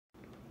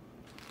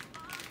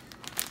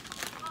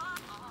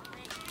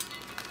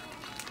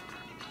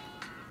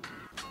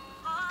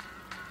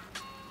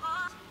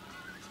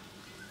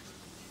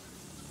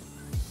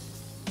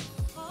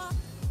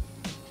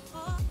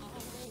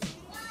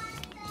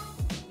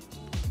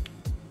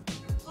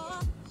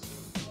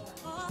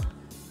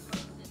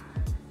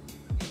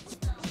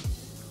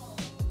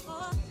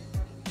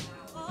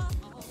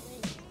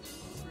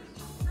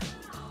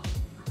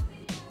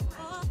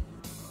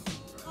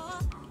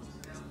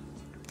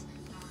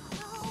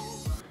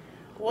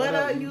What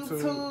up,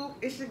 YouTube?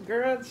 It's your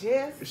girl,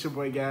 Jess. It's your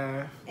boy,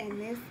 Gav. And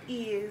this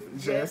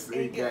is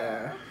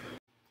Jess&Gav.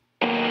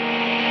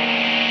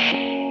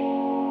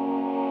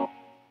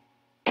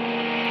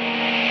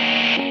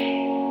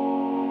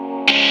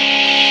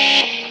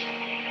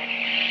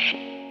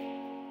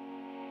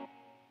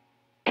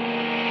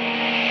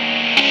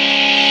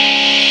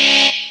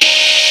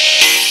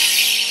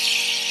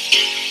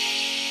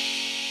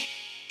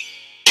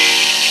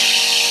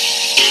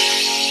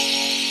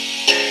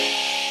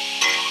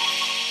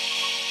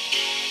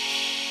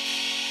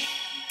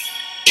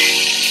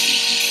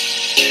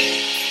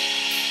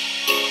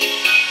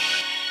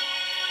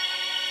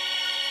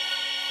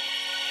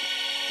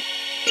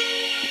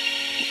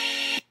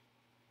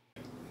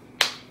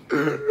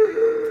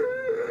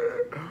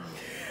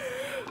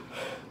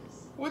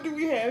 What do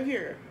we have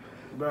here?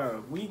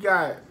 Bro, we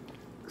got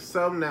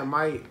something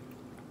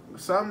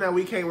that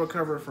we can't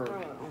recover from.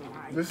 Oh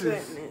my This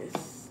goodness.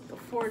 is the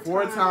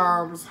four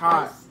times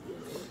hot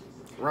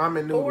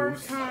ramen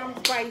noodles. 4 times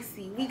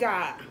spicy. We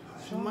got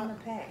Show them the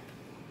pack.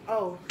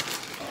 Oh,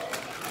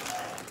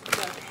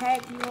 the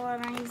pack, you know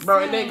what I'm saying?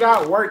 Bro, and they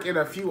got work in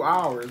a few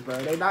hours, bro.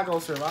 They not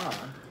gonna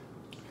survive.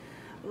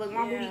 Look,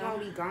 my booty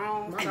gonna be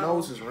gone. My so,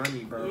 nose is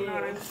runny, bro. You know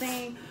what I'm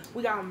saying?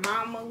 We got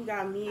Mama, we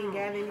got me and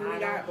Gavin. I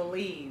don't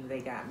believe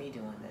they got me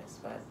doing this,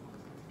 but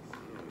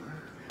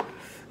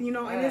you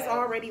know, and it's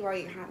already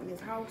like hot in this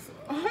house.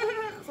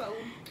 So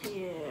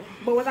yeah.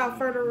 But without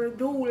further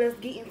ado, let's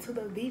get into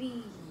the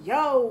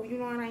video. You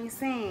know what I'm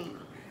saying?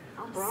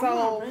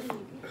 So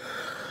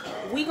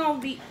we gonna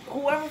be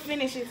whoever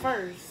finishes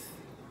first.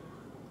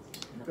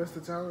 That's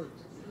the challenge.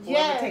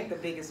 Whoever take the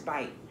biggest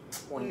bite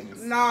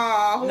wins.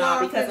 No,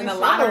 because in a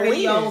lot of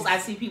videos, I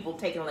see people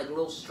taking like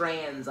little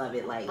strands of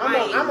it. Like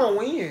I'm gonna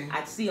win.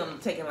 I see them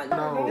taking like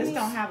No. this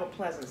don't have a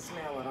pleasant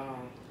smell at all.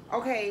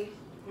 Okay.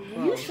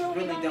 You sure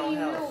really don't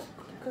help?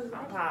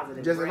 I'm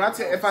positive. Just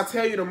if I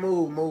tell you to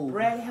move.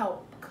 Bread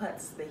help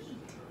cuts the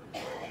heat.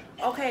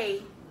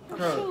 Okay.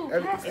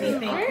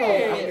 Anything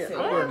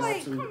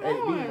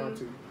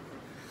cold.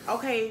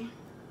 Okay.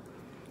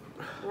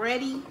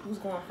 Ready? Who's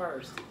going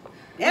first?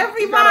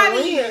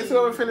 Everybody.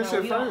 Whoever finish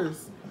it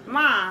first.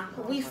 Ma,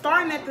 we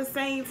starting at the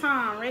same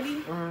time.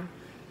 Ready?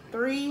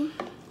 3,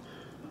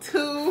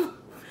 2,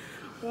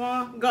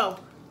 1, go.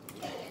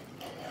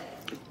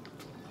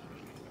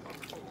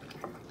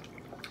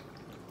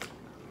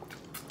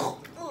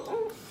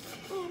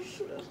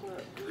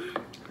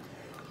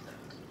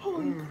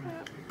 Holy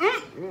crap.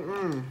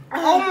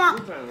 Oh my.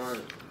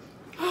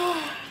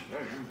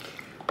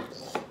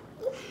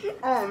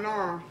 Oh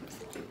no.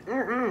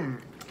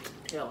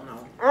 Hell no.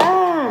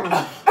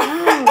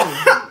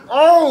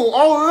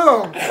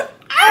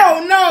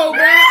 Oh no,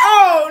 bro.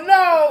 Oh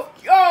no.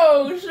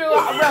 Oh shoot, bro.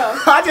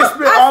 I just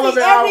spit all of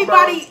it out, bro.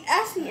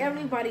 I see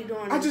everybody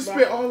doing this. I just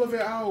spit all of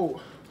it out.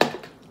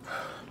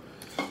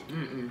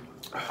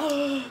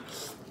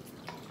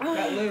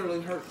 That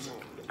literally hurts.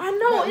 I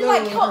know. It's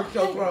like hurts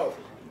your throat.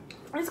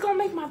 It's gonna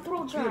make my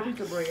throat dry. Get a piece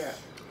of bread out.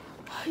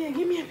 Yeah,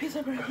 give me a piece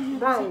of bread.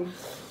 Bro.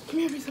 Give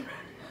me a piece of bread.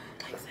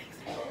 Thanks.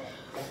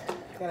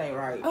 That ain't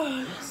right.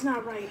 It's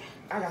not right.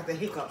 I got the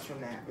hiccups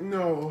from that.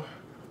 No.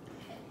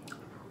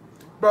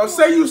 Bro,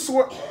 say you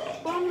swear.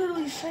 Well, I'm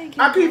literally shaking.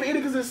 I keep eating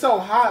because it's so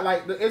hot.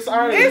 Like, it's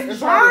already.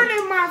 It's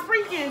burning my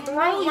freaking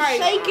throat.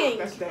 Like, shaking.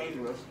 That's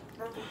dangerous.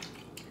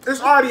 It's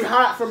already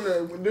hot from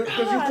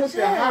because you cooked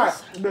it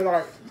hot. But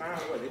like,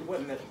 it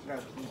wasn't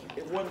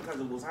because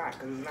it was hot.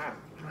 Because it's not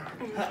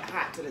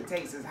hot to the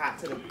taste. It's hot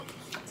to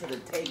the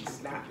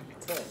taste, not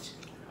touch.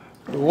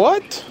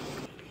 What?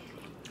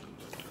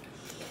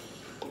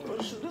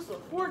 Oh, shoot, this is a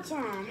 4th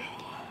time.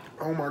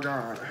 Oh my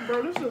god.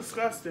 Bro, this is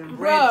disgusting.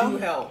 Bread do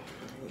help.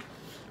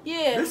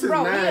 Yeah, this is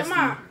bro. nasty.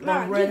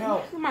 Yeah, bread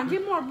help. Come on,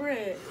 get more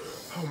bread.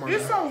 Oh my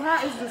It's god. so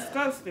hot, it's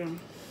disgusting.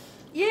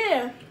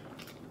 Yeah.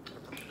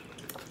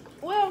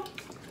 Well,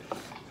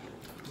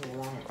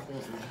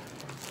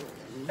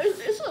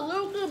 it's a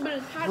little good, but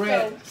it's hot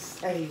Bread though.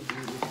 saves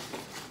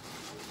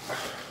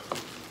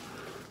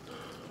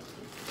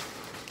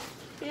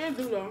you. Yeah,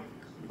 do though.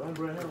 Don't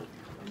bread help.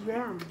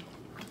 Yeah.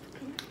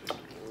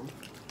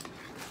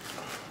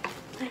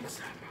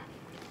 Thanks.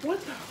 What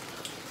the?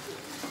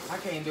 I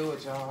can't do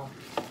it, y'all.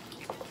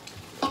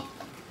 I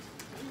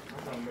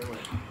can't do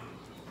it.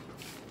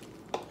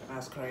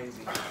 That's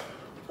crazy.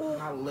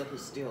 My lip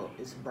is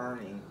it's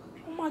burning.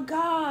 Oh my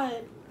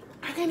god.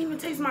 I can't even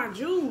taste my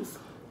juice.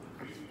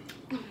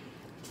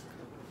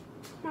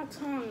 My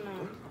tongue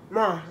now.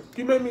 Ma,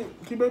 can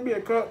you make me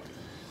a cup?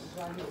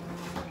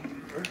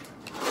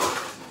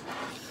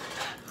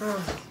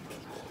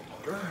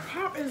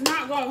 Pop is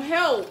not gonna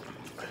help.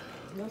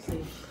 Let's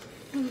see.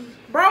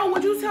 Bro,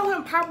 would you tell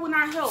him Pop will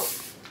not help?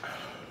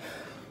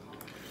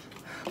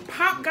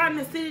 Pop got an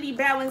acidity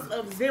balance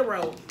of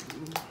 0.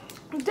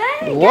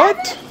 Dang.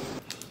 What?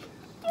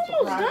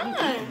 Almost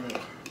done.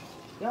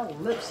 Your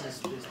lips is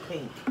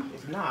pink.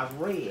 It's not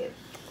red.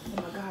 Oh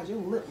my god, your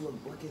lip look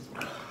like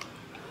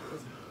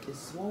it's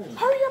swollen.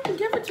 Hurry up and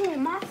give it to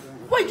him, Ma.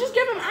 Wait, just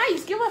give him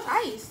ice. Give us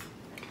ice.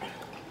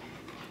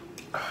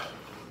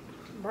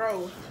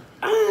 Bro.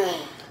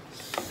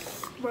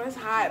 Bro, it's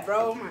hot,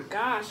 bro. Oh my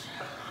gosh.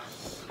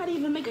 How do you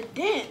even make a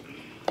dent?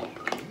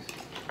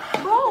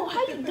 Bro,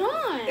 how you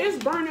done?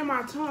 It's burning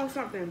my tongue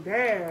something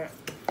bad.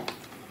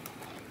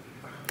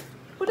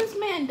 What this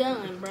man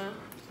done, bro?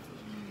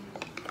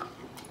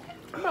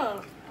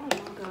 Bro, oh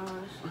my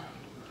gosh.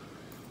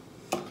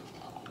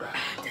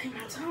 Dang,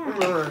 my tongue.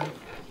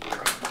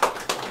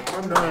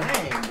 I'm done.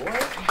 Dang, boy.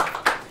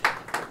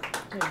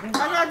 I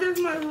got this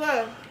much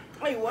left.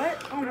 Wait,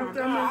 what? Oh my god,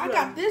 I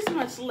got this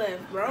much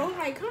left, bro.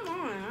 Like, come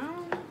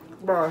on.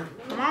 Bro.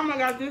 Mama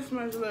got this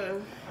much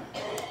left.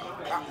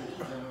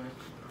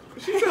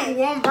 She took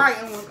one bite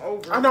and was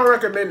over. I don't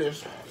recommend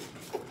this.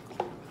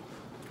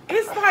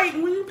 It's like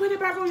when you put it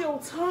back on your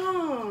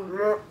tongue.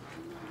 Yeah.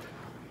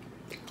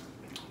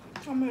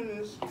 I'm in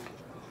this.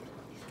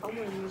 I'm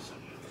in this.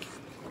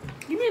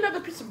 Give me another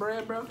piece of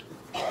bread, bro.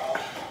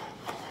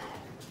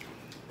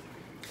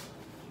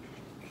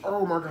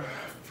 Oh my god.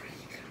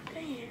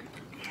 Damn.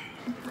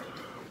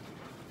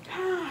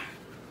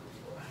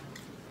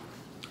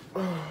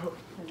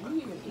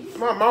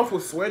 My mouth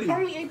was sweaty. I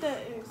only ate that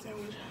egg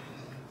sandwich.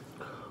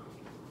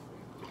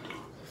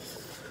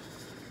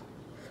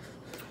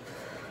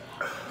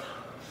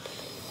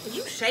 Is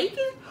you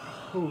shaking?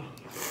 Who?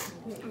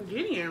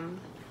 Gideon.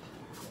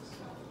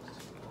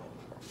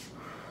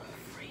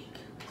 Freak.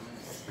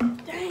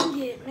 Dang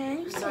it,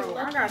 man. You so Bro,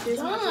 I lucky. got this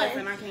much left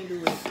Done. and I can't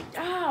do it.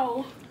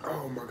 Ow.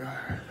 Oh my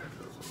god.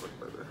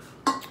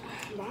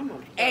 Mama.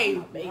 Hey,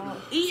 baby.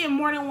 eating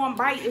more than one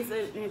bite is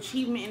an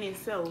achievement in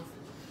itself.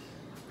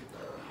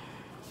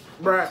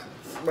 Bruh,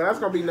 but that's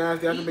gonna be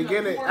nasty. At the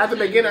beginning,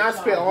 I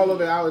spit all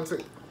of it out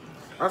into.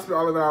 I spit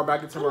all of it out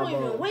back into I my don't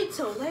even bowl. wait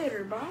till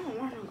later, bro. I don't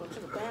want to go to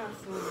the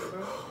bathroom,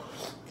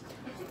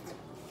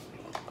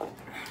 bro.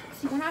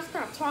 See, when I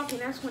start talking,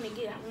 that's when it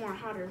get more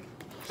hotter.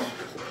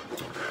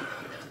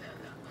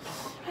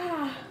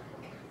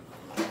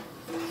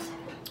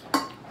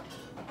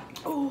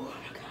 Oh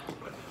my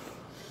god.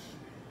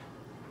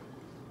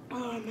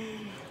 Oh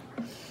man.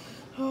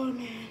 Oh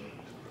man.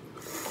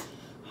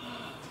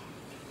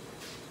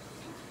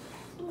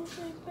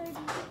 Okay, baby.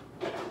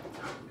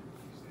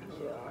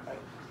 Yeah,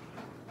 alright.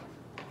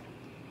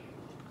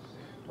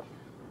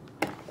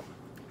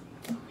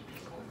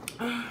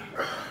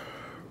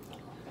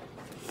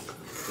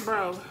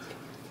 Bro,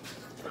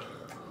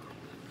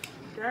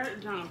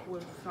 that junk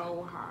was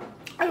so hot.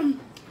 I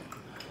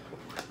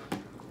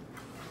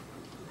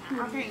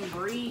can't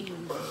breathe.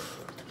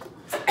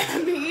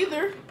 Me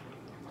either.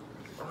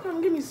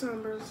 Come give me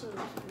some, bro.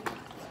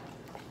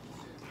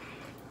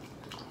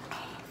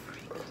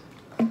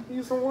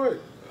 You some what?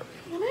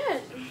 Look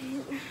at that.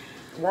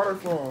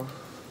 Waterfall.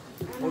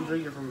 I'm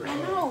drinking from I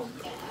there. know.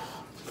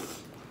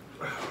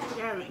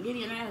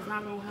 Gideon ass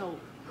not gonna help.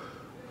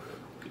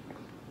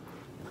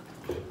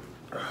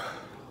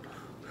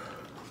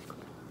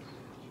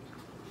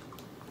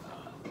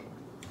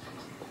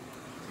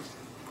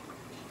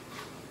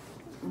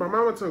 My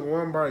mama took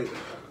one bite.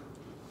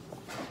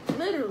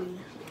 Literally.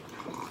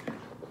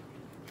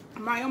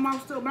 Your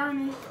mouth still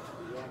burning? Yeah,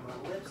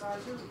 my lips are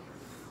too.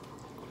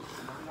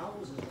 My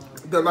nose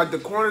is The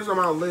corners of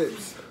my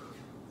lips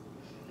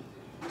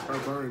are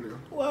burning.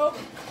 Well,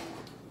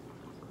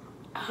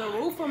 The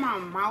roof of my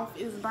mouth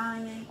is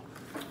burning.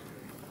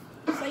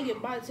 say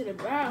goodbye to the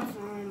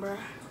bathroom, bro.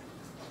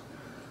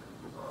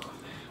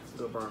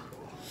 Good bro.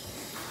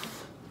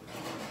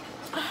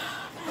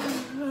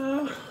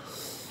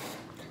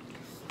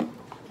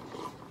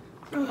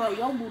 Bro,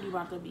 your booty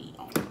about to be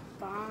on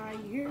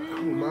fire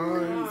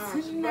Mine.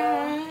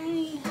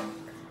 tonight.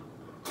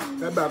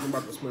 That bathroom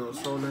about to smell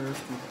so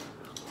nasty.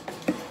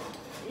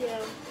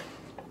 Yeah.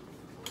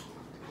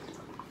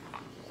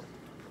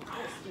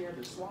 I was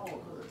scared to swallow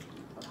her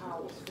of how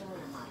it was feeling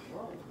in my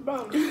throat.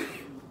 Bro.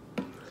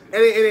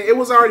 And it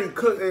was already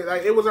cooked.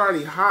 Like it was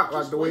already hot.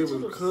 Like the way it Wait till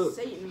was the cooked.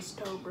 Satan's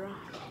toe, bro.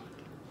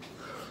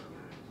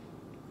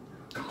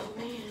 Oh,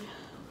 man.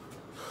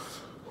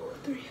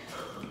 3.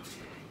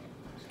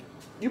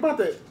 You about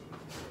to? Get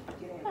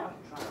in, I'm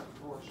trying to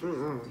force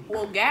you.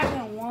 Well,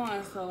 Gavin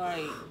won, so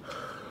like.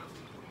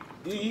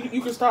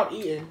 You can stop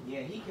eating.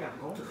 Yeah, he kept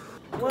going.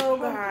 Well,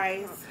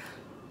 guys,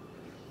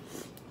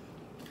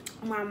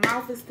 my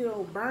mouth is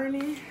still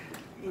burning,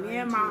 and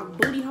then my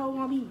booty hole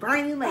gonna be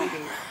burning later.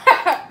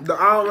 I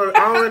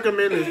don't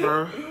recommend this,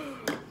 bro.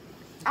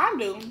 I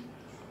do.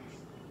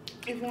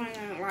 If you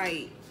wanna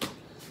like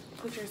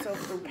put yourself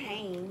through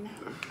pain,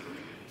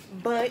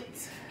 but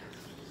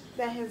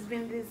that has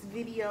been this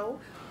video.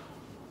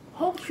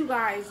 Hope you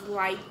guys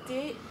liked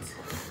it.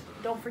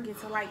 Don't forget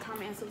to like,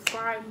 comment, and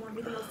subscribe. More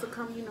videos to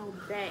come. You know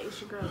that.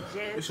 It's your girl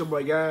Jess. It's your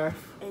boy Gav.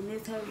 And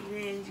this has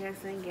been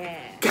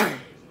Jess&Gav.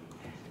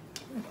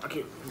 I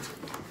can't.